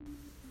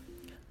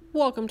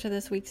Welcome to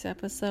this week's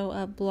episode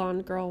of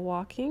Blonde Girl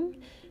Walking.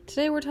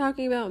 Today we're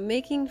talking about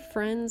making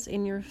friends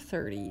in your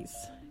 30s.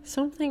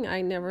 Something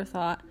I never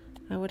thought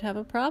I would have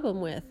a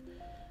problem with.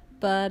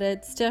 But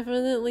it's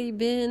definitely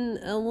been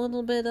a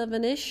little bit of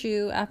an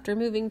issue after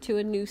moving to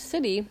a new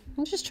city.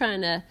 I'm just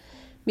trying to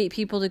meet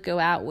people to go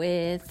out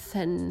with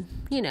and,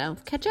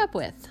 catch up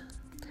with.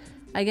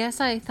 I guess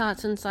I thought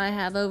since I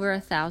have over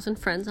 1,000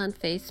 friends on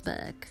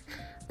Facebook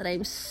that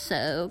I'm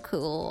so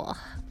cool.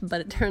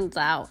 But it turns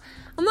out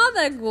I'm not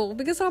that cool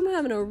because I'm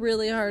having a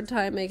really hard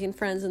time making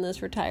friends in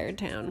this retired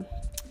town.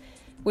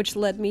 Which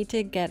led me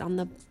to get on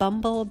the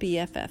Bumble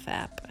BFF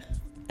app.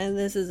 And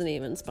this isn't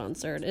even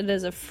sponsored. It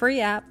is a free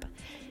app.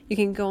 You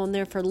can go on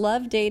there for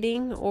love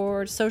dating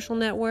or social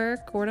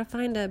network or to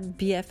find a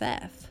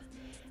BFF.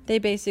 They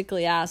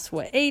basically ask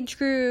what age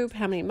group,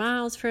 how many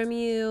miles from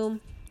you,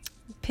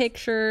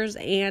 pictures,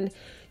 and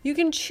you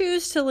can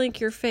choose to link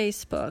your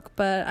Facebook,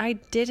 but I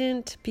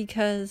didn't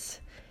because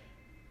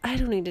I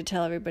don't need to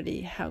tell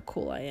everybody how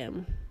cool I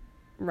am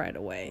right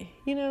away.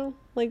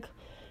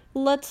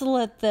 Let's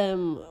let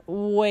them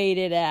wait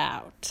it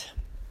out.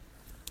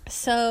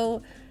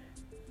 So,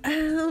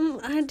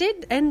 I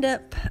did end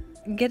up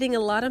getting a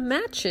lot of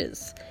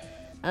matches.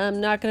 I'm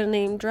not going to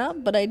name drop,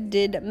 but I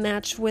did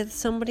match with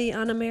somebody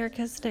on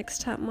America's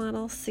Next Top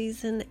Model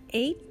Season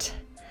 8.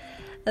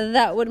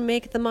 That would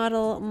make the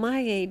model my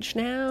age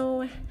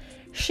now.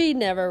 She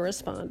never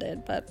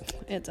responded, but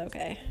it's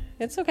okay.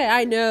 It's okay.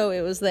 I know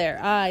it was there.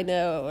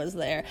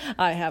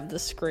 I have the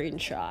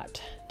screenshot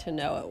to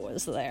know it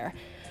was there.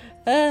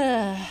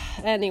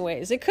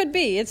 Anyways, it could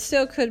be. It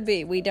still could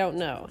be. We don't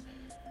know.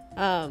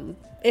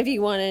 If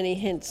you want any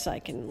hints, I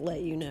can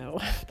let you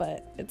know.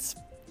 But it's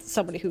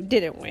somebody who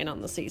didn't win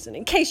on the season.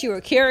 In case you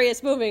were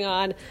curious, moving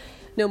on.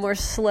 No more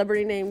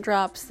celebrity name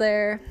drops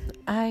there.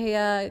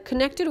 I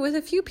connected with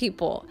a few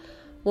people.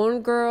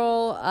 One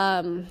girl,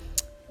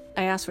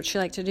 I asked what she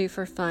liked to do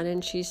for fun,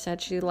 and she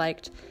said she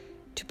liked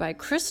to buy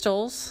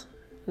crystals.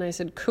 And I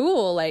said,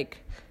 cool, like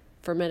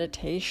for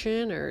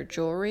meditation or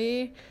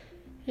jewelry.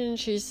 And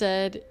she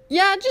said,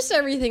 yeah, just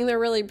everything. They're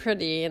really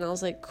pretty. And I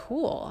was like,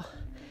 cool.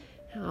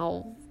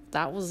 Now,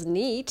 that was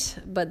neat.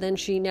 But then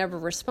she never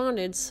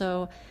responded,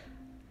 so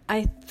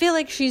I feel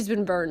like she's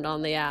been burned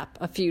on the app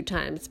a few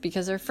times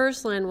because her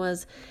first line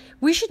was,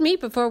 we should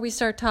meet before we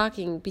start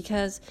talking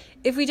because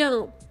if we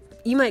don't,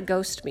 you might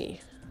ghost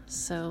me.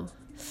 So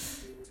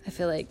I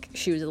feel like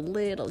she was a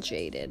little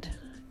jaded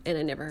and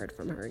I never heard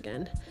from her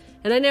again.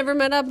 And I never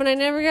met up and I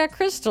never got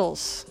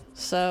crystals.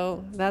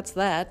 So that's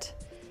that.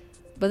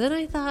 But then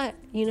I thought,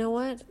 you know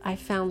what? I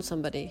found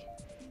somebody.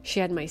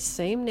 She had my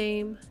same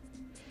name.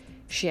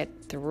 She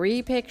had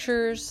 3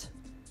 pictures.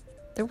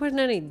 There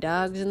wasn't any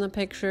dogs in the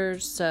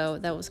pictures, so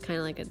that was kind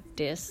of like a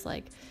diss.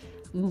 Like,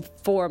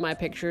 4 of my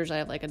pictures, I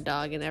have like a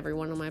dog in every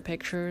one of my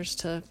pictures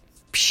to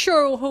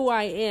show who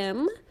I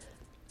am.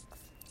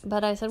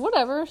 But I said,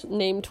 whatever,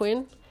 name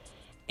twin.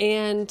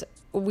 And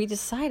we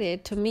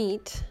decided to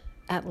meet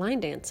at line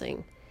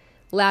dancing.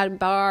 Loud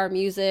bar,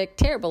 music,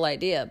 terrible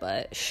idea,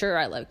 but sure,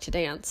 I like to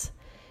dance.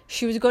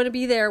 She was going to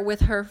be there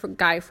with her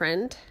guy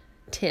friend,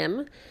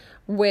 Tim,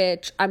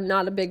 which I'm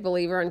not a big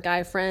believer in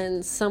guy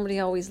friends. Somebody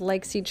always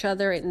likes each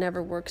other. It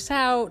never works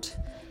out.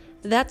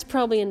 That's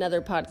probably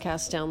another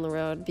podcast down the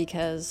road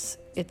because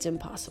it's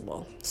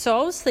impossible. So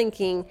I was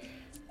thinking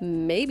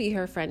maybe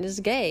her friend is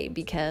gay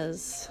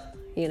because,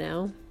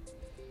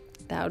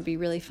 that would be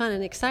really fun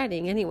and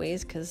exciting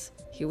anyways because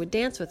he would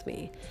dance with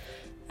me.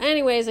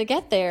 Anyways, I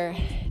get there.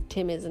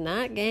 Tim is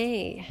not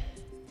gay.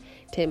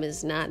 Tim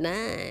is not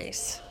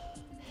nice.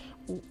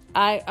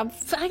 I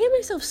give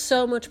myself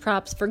so much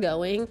props for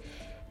going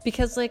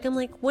because I'm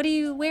like, what are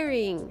you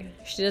wearing?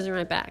 She doesn't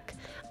write back.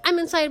 I'm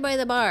inside by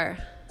the bar.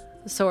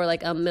 So are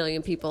like a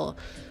million people.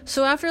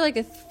 So after like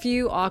a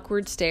few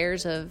awkward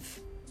stares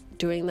of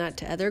doing that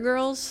to other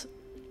girls,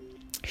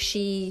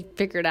 she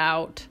figured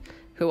out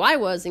who I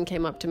was and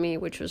came up to me,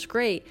 which was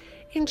great.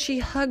 And she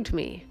hugged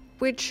me,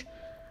 which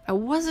I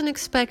wasn't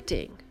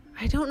expecting.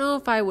 I don't know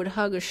if I would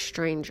hug a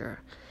stranger.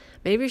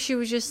 Maybe she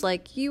was just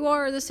like, you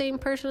are the same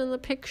person in the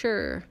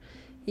picture.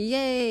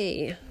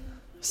 Yay.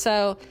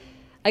 So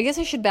I guess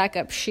I should back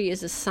up. She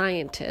is a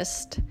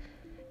scientist.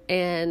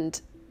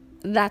 And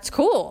that's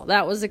cool.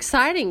 That was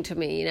exciting to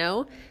me,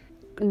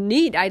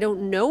 Neat. I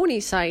don't know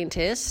any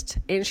scientists.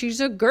 And she's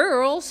a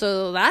girl,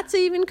 so that's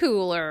even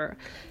cooler.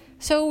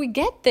 So we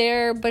get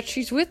there, but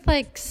she's with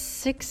like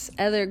 6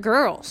 other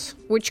girls,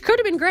 which could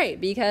have been great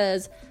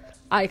because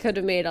I could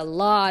have made a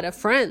lot of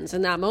friends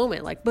in that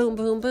moment. Like boom,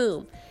 boom,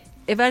 boom.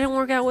 If I didn't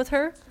work out with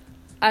her,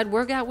 I'd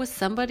work out with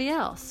somebody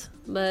else.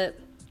 But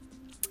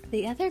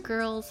the other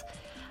girls,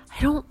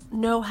 I don't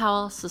know how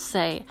else to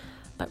say,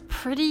 but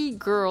pretty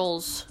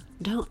girls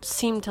don't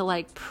seem to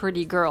like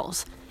pretty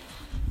girls.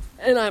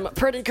 And I'm a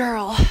pretty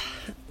girl.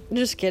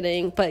 Just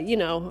kidding. But,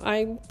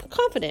 I'm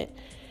confident.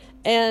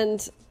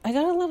 And I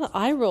got a lot of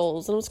eye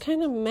rolls and I was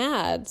kind of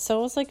mad. So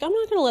I was like, I'm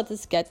not going to let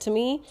this get to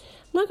me.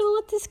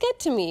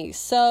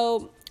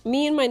 So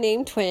me and my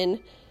name twin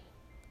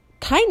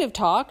kind of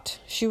talked.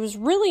 She was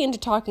really into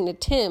talking to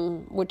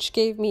Tim, which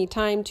gave me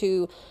time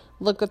to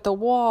look at the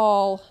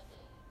wall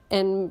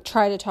and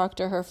try to talk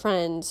to her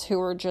friends who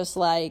were just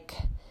like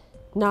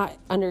not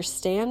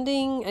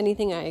understanding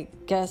anything I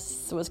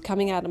guess was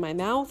coming out of my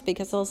mouth,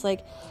 because I was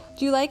like,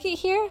 do you like it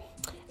here?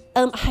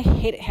 I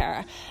hate it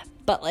here,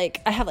 but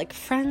like I have like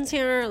friends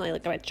here and I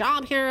like got a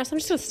job here, so I'm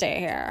just gonna stay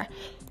here.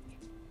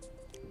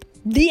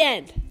 The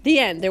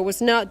end. There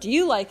was not, do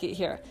you like it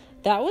here?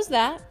 That was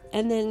that.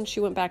 And then she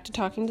went back to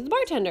talking to the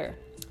bartender.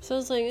 So I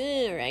was like,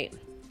 all right,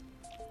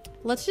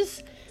 let's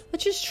just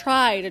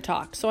try to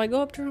talk. So I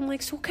go up to her, I'm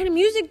like, so what kind of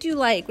music do you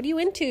like? What are you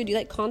into? Do you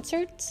like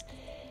concerts?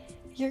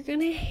 You're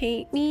gonna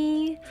hate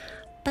me,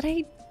 but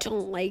I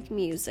don't like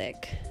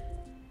music.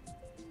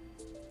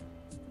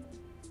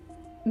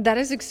 That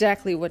is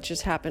exactly what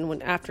just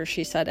happened after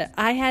she said it.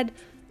 I had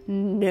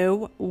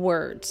no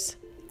words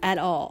at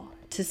all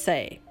to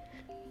say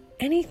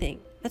anything.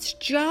 That's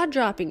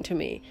jaw-dropping to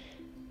me.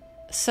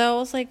 So I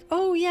was like,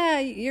 oh yeah,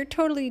 you're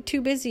totally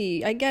too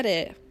busy. I get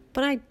it.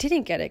 But I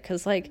didn't get it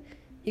because, like,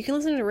 you can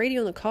listen to the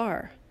radio in the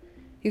car.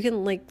 You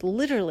can, like,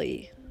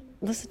 literally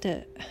listen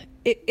to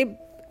it.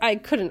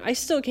 I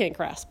still can't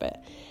grasp it.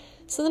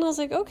 So then I was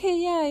like, okay,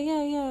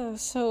 yeah.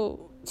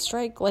 So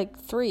strike, like,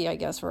 3, I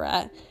guess we're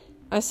at.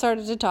 I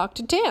started to talk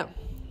to Tim.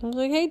 I was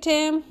like, hey,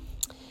 Tim,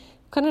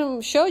 what kind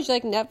of shows? You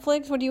like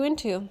Netflix? What are you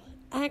into?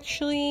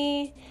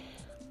 Actually,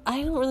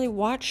 I don't really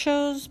watch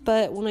shows,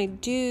 but when I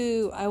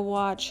do, I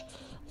watch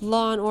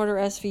Law and Order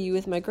SVU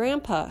with my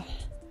grandpa.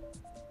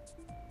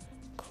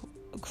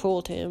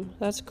 Cool, Tim.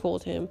 That's cool,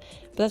 Tim.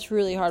 But that's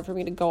really hard for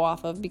me to go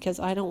off of because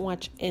I don't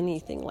watch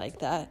anything like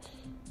that.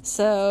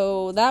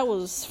 So that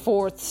was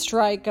 4th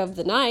strike of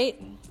the night.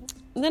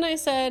 And then I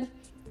said,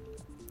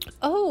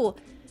 oh,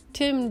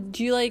 Tim,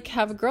 do you like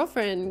have a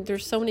girlfriend?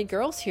 There's so many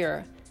girls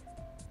here.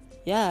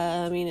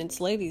 Yeah, I mean, it's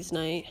ladies'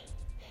 night.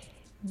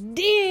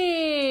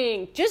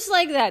 Ding! Just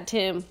like that,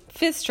 Tim.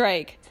 5th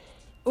strike.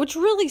 Which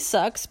really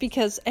sucks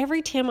because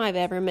every Tim I've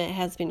ever met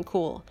has been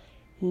cool.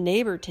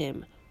 Neighbor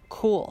Tim,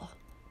 cool.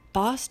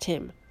 Boss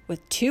Tim,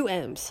 with 2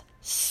 M's,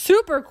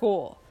 super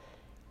cool.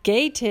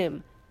 Gay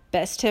Tim,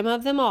 best Tim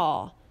of them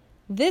all.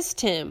 This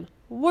Tim,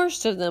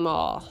 worst of them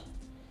all.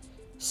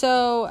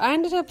 So I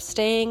ended up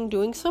staying,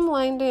 doing some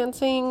line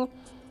dancing,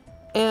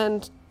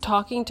 and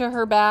talking to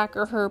her back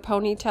or her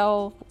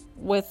ponytail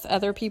with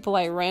other people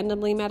I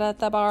randomly met at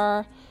the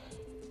bar.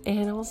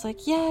 And I was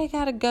like, yeah, I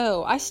gotta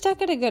go. I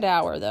stuck at a good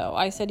hour, though.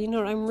 I said, you know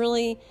what, I'm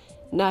really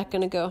not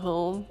gonna go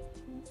home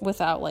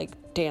without, like,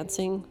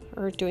 dancing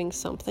or doing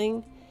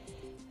something.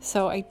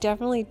 So I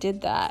definitely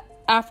did that.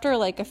 After,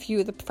 like, a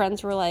few of the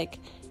friends were like,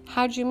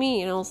 how'd you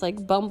meet? And I was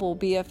like, Bumble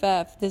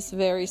BFF this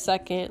very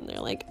second. And they're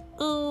like,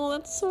 oh,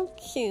 that's so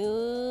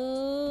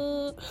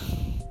cute.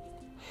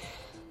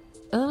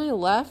 And then I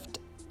left,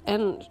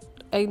 and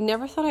I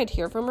never thought I'd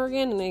hear from her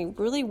again, and I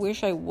really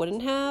wish I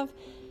wouldn't have,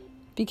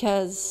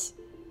 because,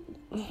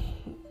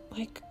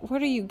 like, where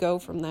do you go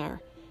from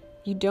there?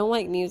 You don't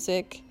like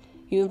music.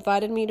 You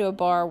invited me to a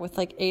bar with,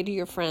 like, 8 of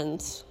your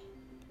friends,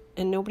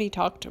 and nobody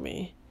talked to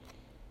me.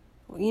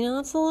 You know,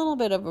 it's a little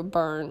bit of a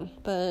burn,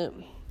 but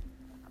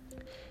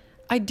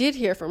I did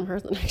hear from her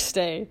the next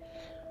day,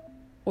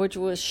 which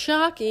was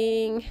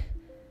shocking,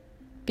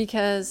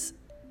 because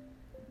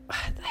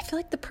I feel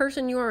like the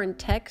person you are in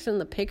text and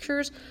the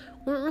pictures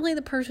weren't really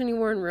the person you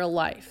were in real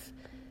life.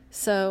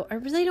 So I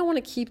really don't want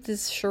to keep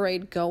this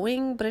charade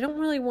going, but I don't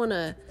really want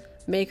to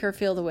make her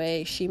feel the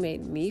way she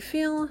made me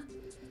feel.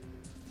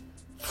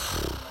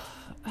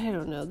 I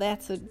don't know.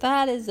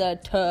 That is a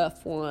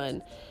tough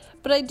one.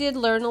 But I did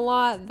learn a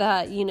lot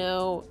that, you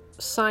know,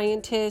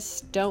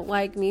 scientists don't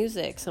like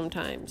music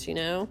sometimes, you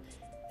know?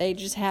 They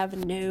just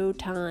have no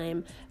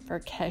time for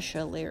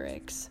Kesha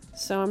lyrics.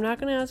 So I'm not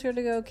going to ask her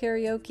to go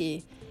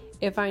karaoke.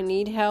 If I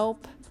need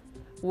help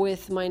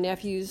with my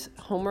nephew's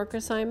homework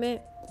assignment,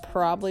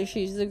 probably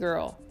she's the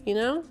girl, you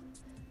know?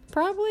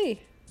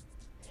 Probably.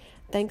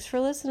 Thanks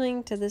for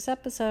listening to this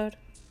episode.